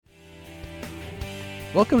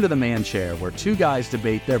Welcome to The Man Chair, where two guys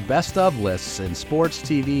debate their best of lists in sports,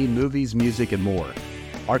 TV, movies, music, and more.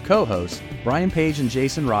 Our co-hosts, Brian Page and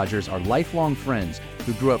Jason Rogers, are lifelong friends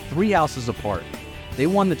who grew up 3 houses apart. They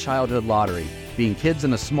won the childhood lottery, being kids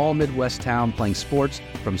in a small Midwest town playing sports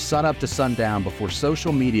from sunup to sundown before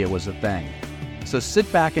social media was a thing. So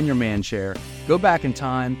sit back in your man chair, go back in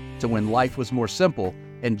time to when life was more simple,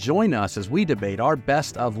 and join us as we debate our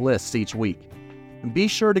best of lists each week. And be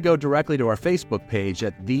sure to go directly to our Facebook page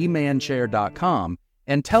at themanchair.com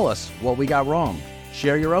and tell us what we got wrong.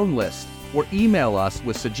 Share your own list or email us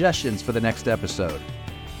with suggestions for the next episode.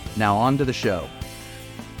 Now on to the show.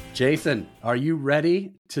 Jason, are you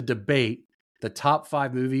ready to debate the top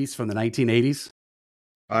 5 movies from the 1980s?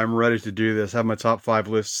 I'm ready to do this. I have my top 5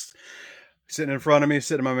 lists sitting in front of me,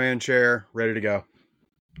 sitting in my man chair, ready to go.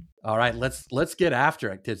 All right, let's get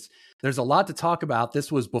after it. There's a lot to talk about.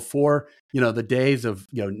 This was before, the days of,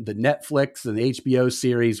 the Netflix and the HBO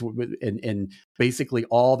series and basically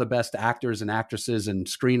all the best actors and actresses and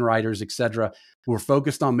screenwriters, etc., who were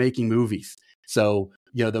focused on making movies. So,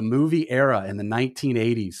 the movie era in the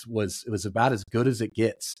 1980s was about as good as it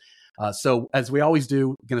gets. So as we always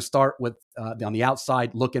do, going to start with on the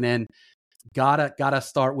outside looking in. Gotta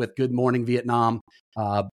start with Good Morning Vietnam.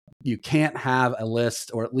 You can't have a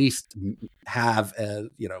list, or at least have a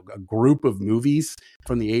group of movies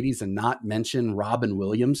from the 80s and not mention Robin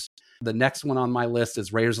Williams. The next one on my list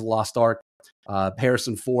is Raiders of the Lost Ark.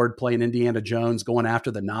 Harrison Ford playing Indiana Jones, going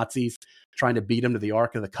after the Nazis, trying to beat him to the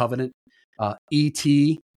Ark of the Covenant.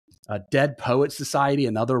 E.T., Dead Poets Society,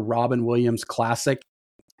 another Robin Williams classic.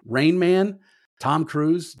 Rain Man, Tom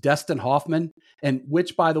Cruise, Dustin Hoffman, and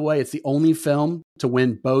which, by the way, it's the only film to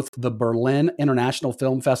win both the Berlin International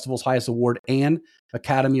Film Festival's highest award and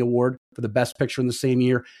Academy Award for the Best Picture in the same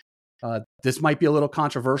year. This might be a little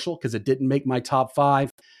controversial because it didn't make my top 5.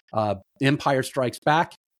 Empire Strikes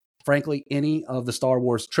Back. Frankly, any of the Star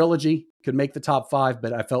Wars trilogy could make the top 5,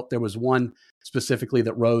 but I felt there was one specifically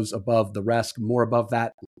that rose above the rest. More about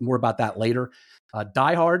that later.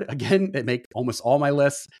 Die Hard, again, it make almost all my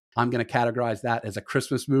lists. I'm going to categorize that as a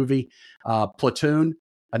Christmas movie. Platoon,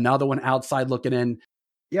 another one outside looking in.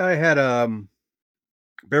 Yeah, I had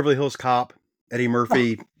Beverly Hills Cop, Eddie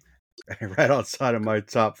Murphy, right outside of my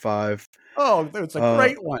top 5. Oh, it's a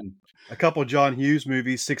great one. A couple of John Hughes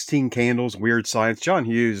movies, 16 Candles, Weird Science. John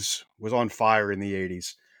Hughes was on fire in the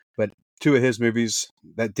 80s, but 2 of his movies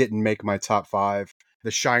that didn't make my top 5.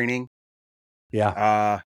 The Shining.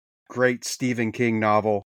 Yeah. Great Stephen King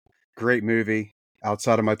novel. Great movie.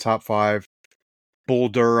 Outside of my top 5. Bull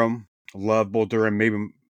Durham. Love Bull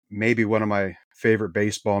Durham. Maybe one of my favorite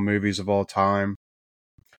baseball movies of all time.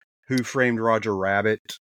 Who Framed Roger Rabbit?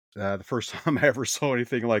 The first time I ever saw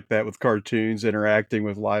anything like that, with cartoons interacting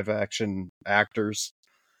with live action actors.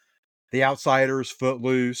 The Outsiders,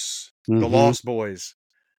 Footloose, The Lost Boys,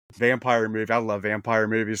 vampire movie. I love vampire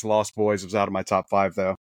movies. Lost Boys was out of my top 5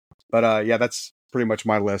 though. But yeah, that's pretty much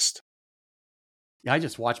my list. Yeah, I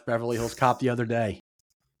just watched Beverly Hills Cop the other day.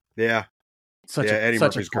 Yeah. Eddie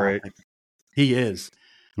Murphy's great. He is.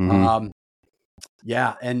 Mm-hmm.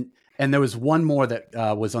 Yeah, and there was one more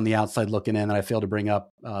that was on the outside looking in that I failed to bring up.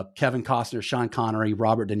 Kevin Costner, Sean Connery,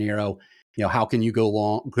 Robert De Niro. How can you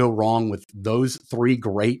go wrong with those 3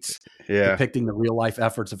 greats depicting the real life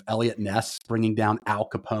efforts of Elliot Ness, bringing down Al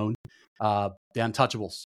Capone, the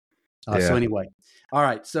Untouchables. So anyway, all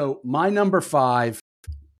right. So my number 5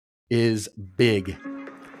 is Big.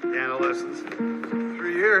 Piano lessons.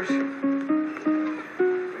 3 years. Me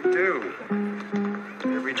too.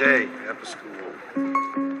 Every day after school.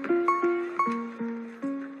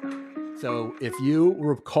 So if you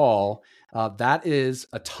recall, that is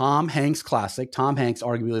a Tom Hanks classic. Tom Hanks,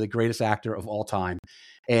 arguably the greatest actor of all time.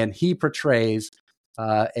 And he portrays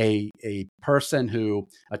a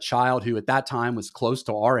child who at that time was close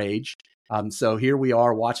to our age. So here we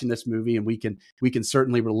are watching this movie, and we can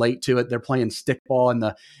certainly relate to it. They're playing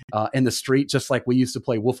stickball in the street, just like we used to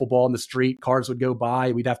play wiffle ball in the street. Cars would go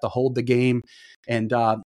by, we'd have to hold the game, and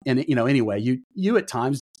anyway, you at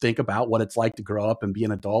times think about what it's like to grow up and be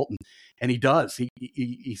an adult, and he does.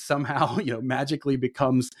 He somehow magically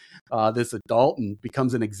becomes this adult and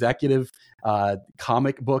becomes an executive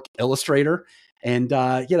comic book illustrator, and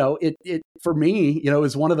it for me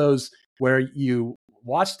is one of those where you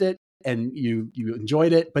watched it and you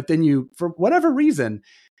enjoyed it, but then you, for whatever reason,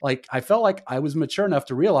 like I felt like I was mature enough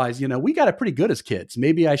to realize, we got it pretty good as kids.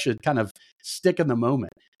 Maybe I should kind of stick in the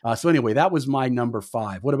moment. So anyway, that was my number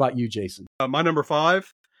 5. What about you, Jason? My number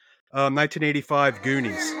 5, 1985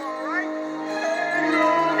 Goonies.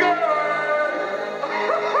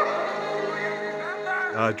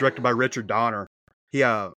 Directed by Richard Donner. He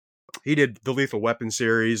He did the Lethal Weapon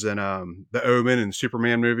series and the Omen and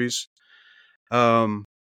Superman movies.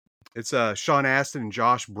 It's Sean Astin and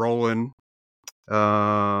Josh Brolin.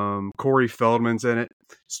 Corey Feldman's in it.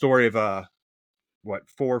 Story of 4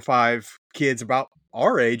 or 5 kids about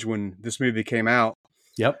our age when this movie came out.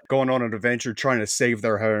 Yep. Going on an adventure trying to save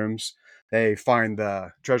their homes. They find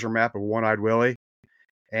the treasure map of One-Eyed Willie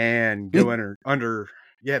and go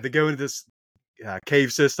they go into this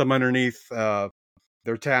cave system underneath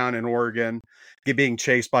their town in Oregon, being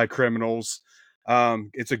chased by criminals.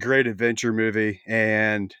 It's a great adventure movie,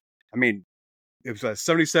 and I mean, it was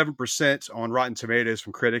 77% on Rotten Tomatoes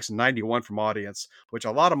from critics and 91% from audience, which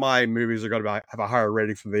a lot of my movies are going to have a higher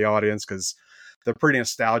rating from the audience because they're pretty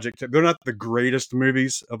nostalgic. They're not the greatest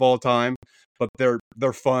movies of all time, but they're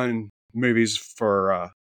fun movies for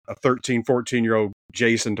a 13, 14-year-old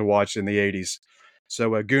Jason to watch in the 80s.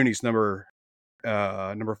 So Goonies number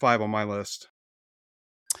 5 on my list.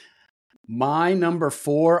 My number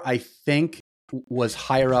 4, I think, was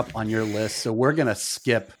higher up on your list, so we're gonna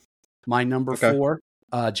skip my number 4.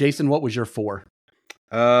 Jason, what was your 4?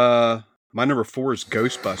 My number 4 is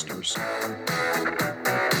Ghostbusters.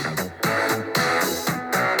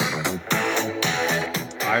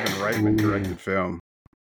 Ivan Reitman directed film.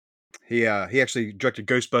 He actually directed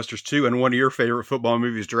Ghostbusters 2 and one of your favorite football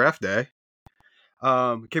movies, Draft Day.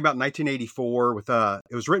 It came out in 1984 with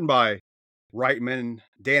it was written by Reitman.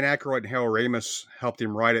 Dan Aykroyd and Harold Ramis helped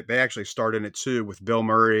him write it. They actually starred in it too with Bill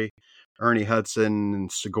Murray, Ernie Hudson,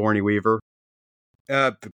 and Sigourney Weaver.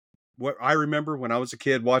 What I remember when I was a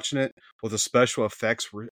kid watching it was the special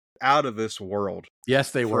effects were out of this world.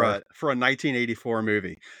 Yes, they were. For a 1984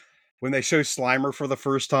 movie. When they show Slimer for the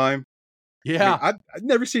first time. Yeah. I mean, I've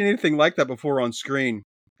never seen anything like that before on screen.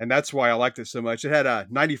 And that's why I liked it so much. It had a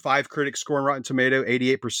 95 critic score on Rotten Tomato,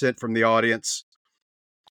 88% from the audience.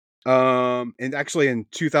 And actually in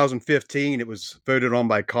 2015, it was voted on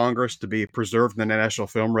by Congress to be preserved in the National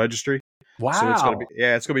Film Registry. Wow. So it's going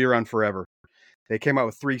to be around forever. They came out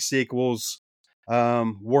with 3 sequels.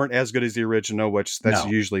 Weren't as good as the original, which that's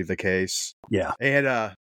usually the case. Yeah. And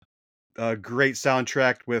a great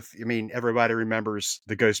soundtrack with, everybody remembers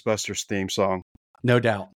the Ghostbusters theme song. No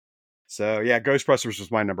doubt. So yeah, Ghostbusters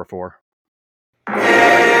was my number 4.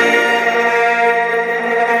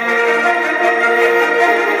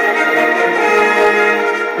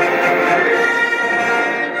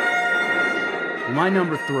 My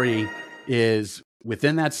number 3 is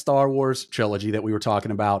within that Star Wars trilogy that we were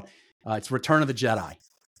talking about. It's Return of the Jedi.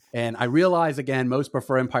 And I realize, again, most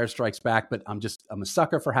prefer Empire Strikes Back, but I'm a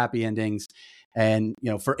sucker for happy endings. And,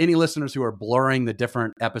 for any listeners who are blurring the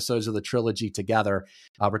different episodes of the trilogy together,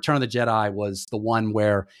 Return of the Jedi was the one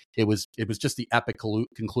where it was just the epic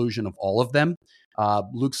conclusion of all of them.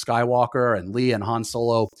 Luke Skywalker and Leia and Han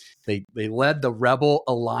Solo, they led the Rebel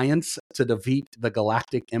Alliance to defeat the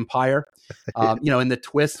Galactic Empire. And the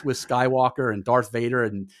twist with Skywalker and Darth Vader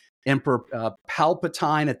and Emperor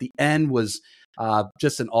Palpatine at the end was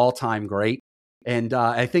just an all-time great. And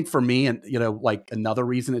I think for me, and another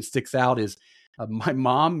reason it sticks out is my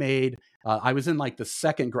mom made. I was in the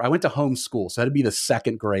 2nd grade. I went to homeschool, so it had to be the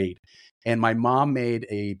 2nd grade. And my mom made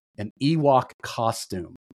an Ewok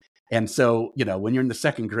costume. And so, when you're in the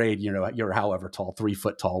 2nd grade, you're however tall, 3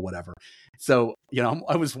 foot tall, whatever. So,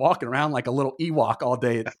 I was walking around like a little Ewok all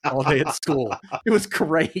day at school. It was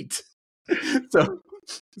great.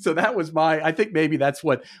 So that was I think maybe that's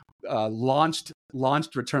what launched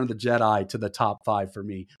Return of the Jedi to the top 5 for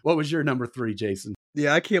me. What was your number 3, Jason?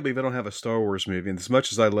 Yeah, I can't believe I don't have a Star Wars movie, and as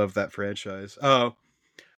much as I love that franchise.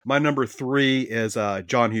 My number 3 is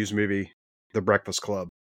John Hughes' movie, The Breakfast Club.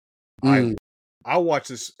 I'll watch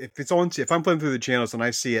this if I'm playing through the channels and I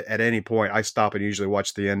see it at any point, I stop and usually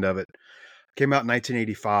watch the end of it. Came out in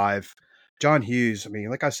 1985. John Hughes,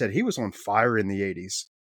 like I said, he was on fire in the 80s.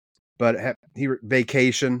 But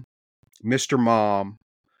Vacation, Mr. Mom,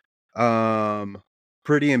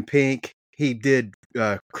 Pretty in Pink. He did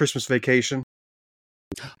Christmas Vacation.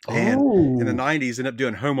 And in the 90s, ended up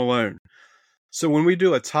doing Home Alone. So when we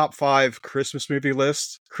do a top 5 Christmas movie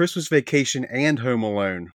list, Christmas Vacation and Home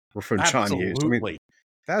Alone were from John Hughes.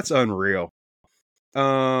 That's unreal.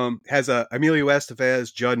 Has Emilio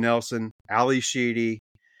Estevez, Judd Nelson, Ali Sheedy,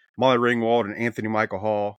 Molly Ringwald, and Anthony Michael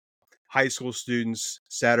Hall. High school students,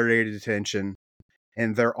 Saturday detention,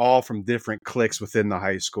 and they're all from different cliques within the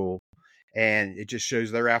high school. And it just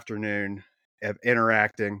shows their afternoon of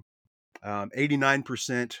interacting.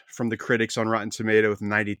 89% from the critics on Rotten Tomato with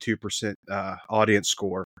 92% audience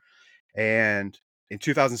score. And in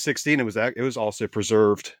 2016, it was also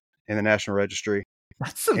preserved in the National Registry.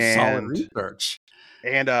 That's some solid research.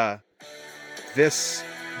 And this,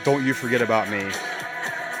 Don't You Forget About Me.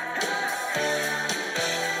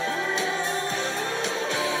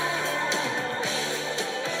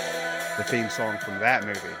 theme song from that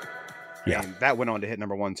movie. Yeah. And that went on to hit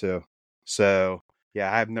number 1 too. So yeah,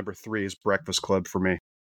 I have number 3 is Breakfast Club for me.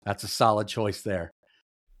 That's a solid choice there.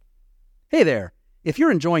 Hey there. If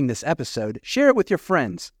you're enjoying this episode, share it with your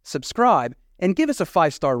friends, subscribe, and give us a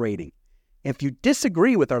 5-star rating. If you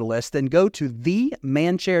disagree with our list, then go to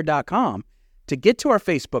themanchair.com to get to our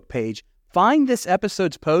Facebook page, find this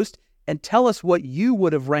episode's post, and tell us what you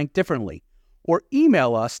would have ranked differently. Or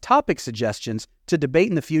email us topic suggestions to debate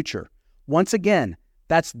in the future. Once again,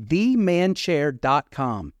 that's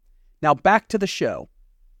themanchair.com. Now back to the show.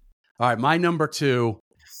 All right, my number 2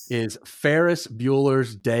 is Ferris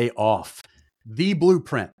Bueller's Day Off, the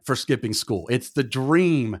blueprint for skipping school. It's the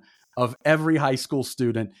dream of every high school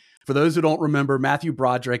student. For those who don't remember, Matthew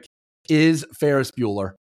Broderick is Ferris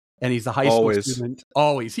Bueller, and he's a high school student. He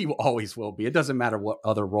always will be. It doesn't matter what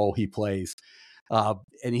other role he plays.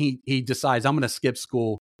 And he decides, I'm going to skip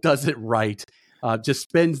school, does it right, just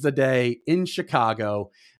spends the day in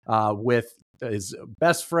Chicago with his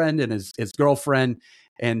best friend and his girlfriend.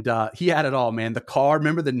 And he had it all, man. The car,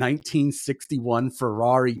 remember the 1961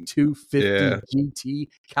 Ferrari 250 GT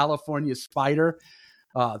California Spider?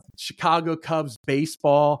 Chicago Cubs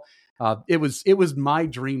baseball. It was my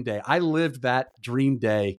dream day. I lived that dream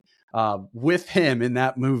day with him in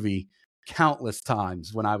that movie countless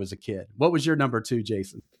times when I was a kid. What was your number 2,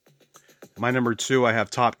 Jason? My number 2, I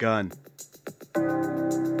have Top Gun.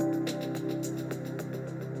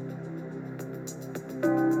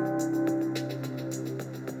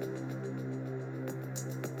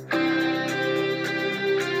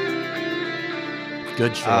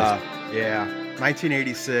 Good choice. Yeah.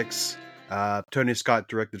 1986. Tony Scott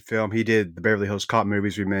directed film. He did the Beverly Hills Cop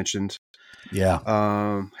movies we mentioned.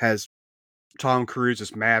 Yeah. Has Tom Cruise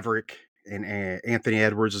as Maverick and Anthony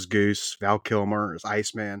Edwards as Goose, Val Kilmer as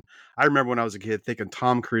Iceman. I remember when I was a kid thinking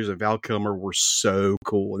Tom Cruise and Val Kilmer were so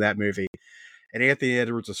cool in that movie. And Anthony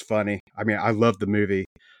Edwards was funny. I mean, I loved the movie.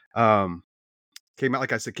 Came out in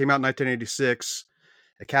 1986.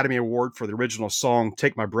 Academy Award for the original song,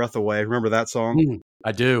 Take My Breath Away. Remember that song?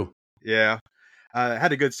 I do. Yeah.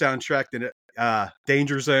 Had a good soundtrack in it.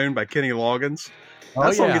 Danger Zone by Kenny Loggins.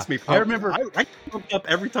 That song gets me pumped. I remember. I pumped up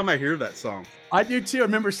every time I hear that song. I do too. I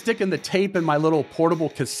remember sticking the tape in my little portable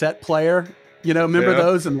cassette player. Remember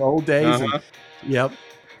those in the old days? Uh-huh. Yep.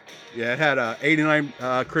 Yeah, it had a 89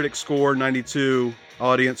 critic score, 92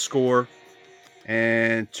 audience score,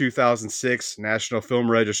 and 2006 National Film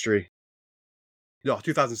Registry. No,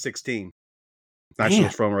 2016 National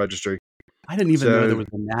Film Registry. I didn't even know there was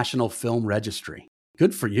a National Film Registry.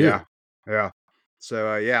 Good for you. Yeah.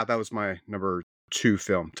 So, that was my number 2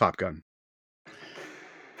 film, Top Gun.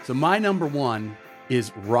 So my number 1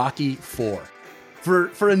 is Rocky IV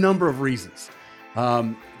for a number of reasons.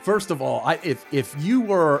 First of all, if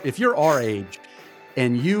you're our age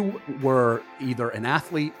and you were either an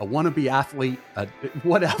athlete, a wannabe athlete,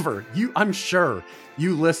 whatever, I'm sure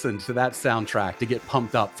you listened to that soundtrack to get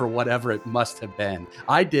pumped up for whatever it must have been.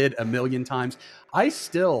 I did a million times. I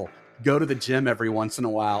still go to the gym every once in a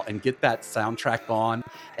while and get that soundtrack on,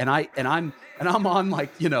 and I'm on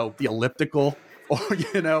the elliptical,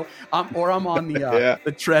 or I'm on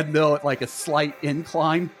the treadmill at like a slight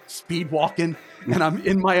incline, speed walking, and I'm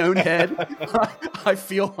in my own head. I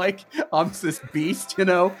feel like I'm this beast,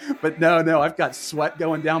 but no, I've got sweat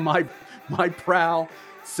going down my brow,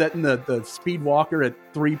 setting the speed walker at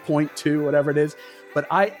 3.2, whatever it is. But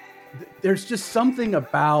there's just something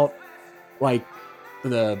about like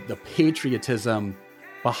the patriotism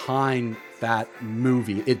behind that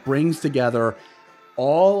movie. It brings together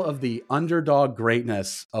all of the underdog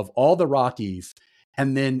greatness of all the Rockies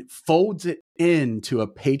and then folds it into a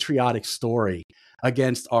patriotic story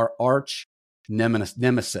against our arch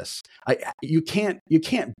nemesis. You can't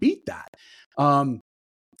beat that. At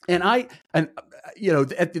the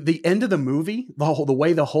end of the movie, the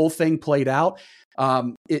way the whole thing played out,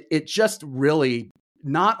 it just really,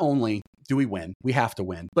 not only do we win, we have to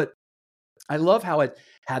win, but I love how it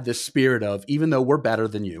had this spirit of, even though we're better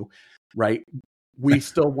than you, right? We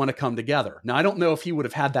still want to come together. Now, I don't know if he would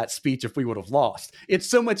have had that speech if we would have lost. It's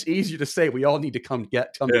so much easier to say we all need to come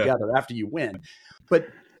together after you win. But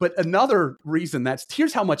another reason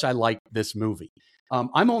here's how much I like this movie.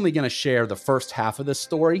 I'm only going to share the first half of this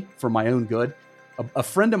story for my own good. A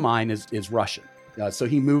friend of mine is Russian. So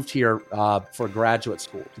he moved here for graduate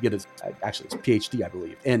school to get his PhD, I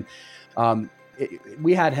believe. And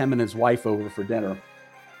we had him and his wife over for dinner.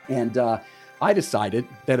 And I decided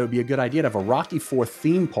that it would be a good idea to have a Rocky IV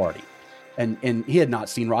theme party. And he had not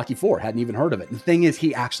seen Rocky IV, hadn't even heard of it. And the thing is,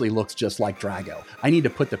 he actually looks just like Drago. I need to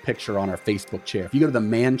put the picture on our Facebook chair. If you go to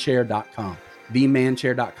themanchair.com,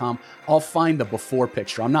 themanchair.com, I'll find the before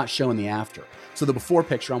picture. I'm not showing the after. So the before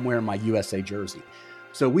picture, I'm wearing my USA jersey.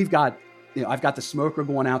 So we've got, I've got the smoker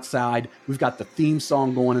going outside. We've got the theme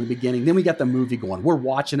song going in the beginning. Then we got the movie going. We're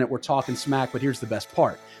watching it. We're talking smack. But here's the best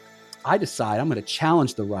part. I decide I'm going to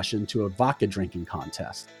challenge the Russian to a vodka drinking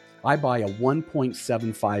contest. I buy a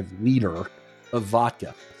 1.75 liter of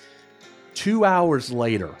vodka. 2 hours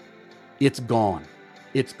later, it's gone.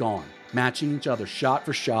 It's gone. Matching each other shot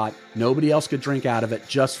for shot. Nobody else could drink out of it,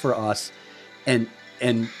 just for us. And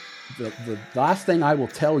the last thing I will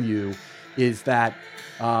tell you is that,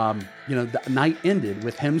 the night ended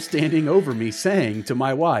with him standing over me saying to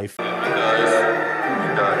my wife,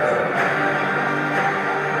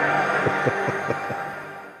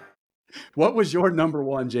 What was your number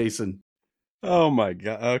one, Jason? Oh my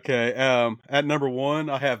God. Okay. At number one,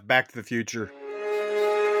 I have Back to the Future.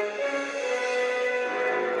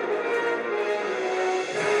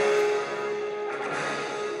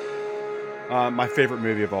 My favorite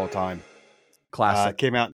movie of all time. Classic.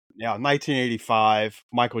 Came out, 1985.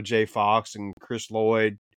 Michael J. Fox and Chris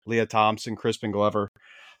Lloyd, Leah Thompson, Crispin Glover.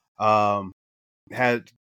 Like I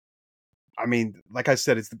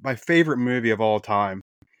said, it's my favorite movie of all time.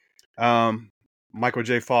 Michael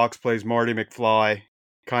J. Fox plays Marty McFly,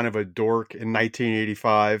 kind of a dork in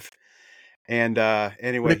 1985. And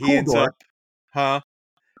anyway, he ends up,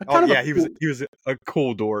 he was a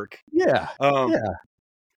cool dork. Yeah.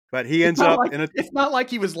 But he ends up it's not like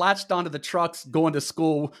he was latched onto the trucks going to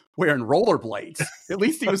school wearing rollerblades. At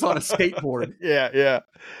least he was on a skateboard. Yeah.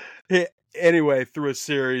 Anyway, through a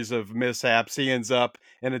series of mishaps, he ends up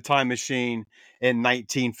in a time machine in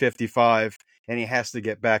 1955, and he has to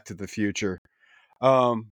get back to the future. Came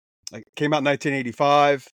out in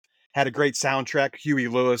 1985, had a great soundtrack. Huey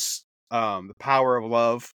Lewis, "The Power of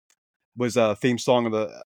Love" was a theme song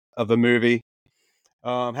of the movie.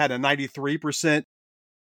 Had a 93%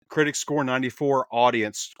 critic score, 94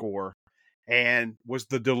 audience score, and was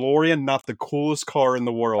the DeLorean not the coolest car in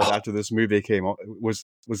the world after this movie came on, was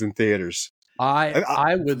in theaters?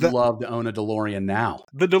 I would love to own a DeLorean now.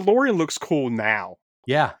 The DeLorean looks cool now.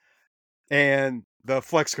 Yeah. And the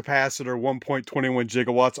flex capacitor, 1.21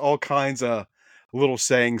 gigawatts, all kinds of little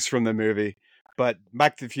sayings from the movie. But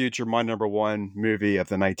Back to the Future, my number one movie of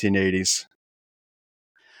the 1980s.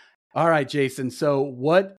 All right, Jason. So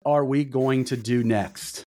what are we going to do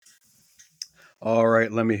next? All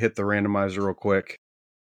right, let me hit the randomizer real quick.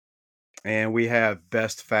 And we have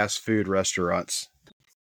best fast food restaurants.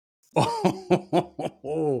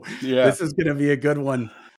 Oh, yeah. This is going to be a good one.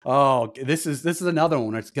 Oh, this is another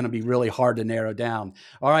one. It's going to be really hard to narrow down.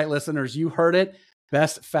 All right, listeners, you heard it.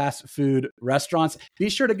 Best fast food restaurants. Be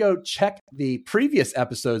sure to go check the previous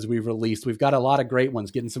episodes we've released. We've got a lot of great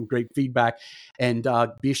ones, getting some great feedback. And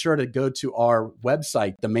be sure to go to our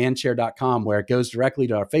website, themanchair.com, where it goes directly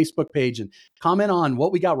to our Facebook page, and comment on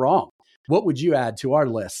what we got wrong. What would you add to our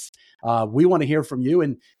list? We want to hear from you,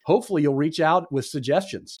 and hopefully you'll reach out with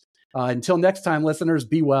suggestions. Until next time, listeners,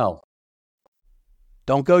 be well.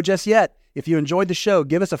 Don't go just yet. If you enjoyed the show,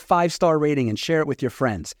 give us a 5-star rating and share it with your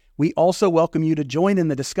friends. We also welcome you to join in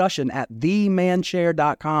the discussion at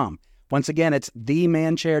themanchair.com. Once again, it's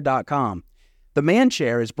themanchair.com. The Man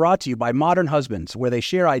Chair is brought to you by Modern Husbands, where they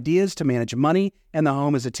share ideas to manage money and the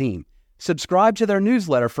home as a team. Subscribe to their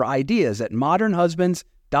newsletter for ideas at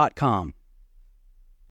modernhusbands.com.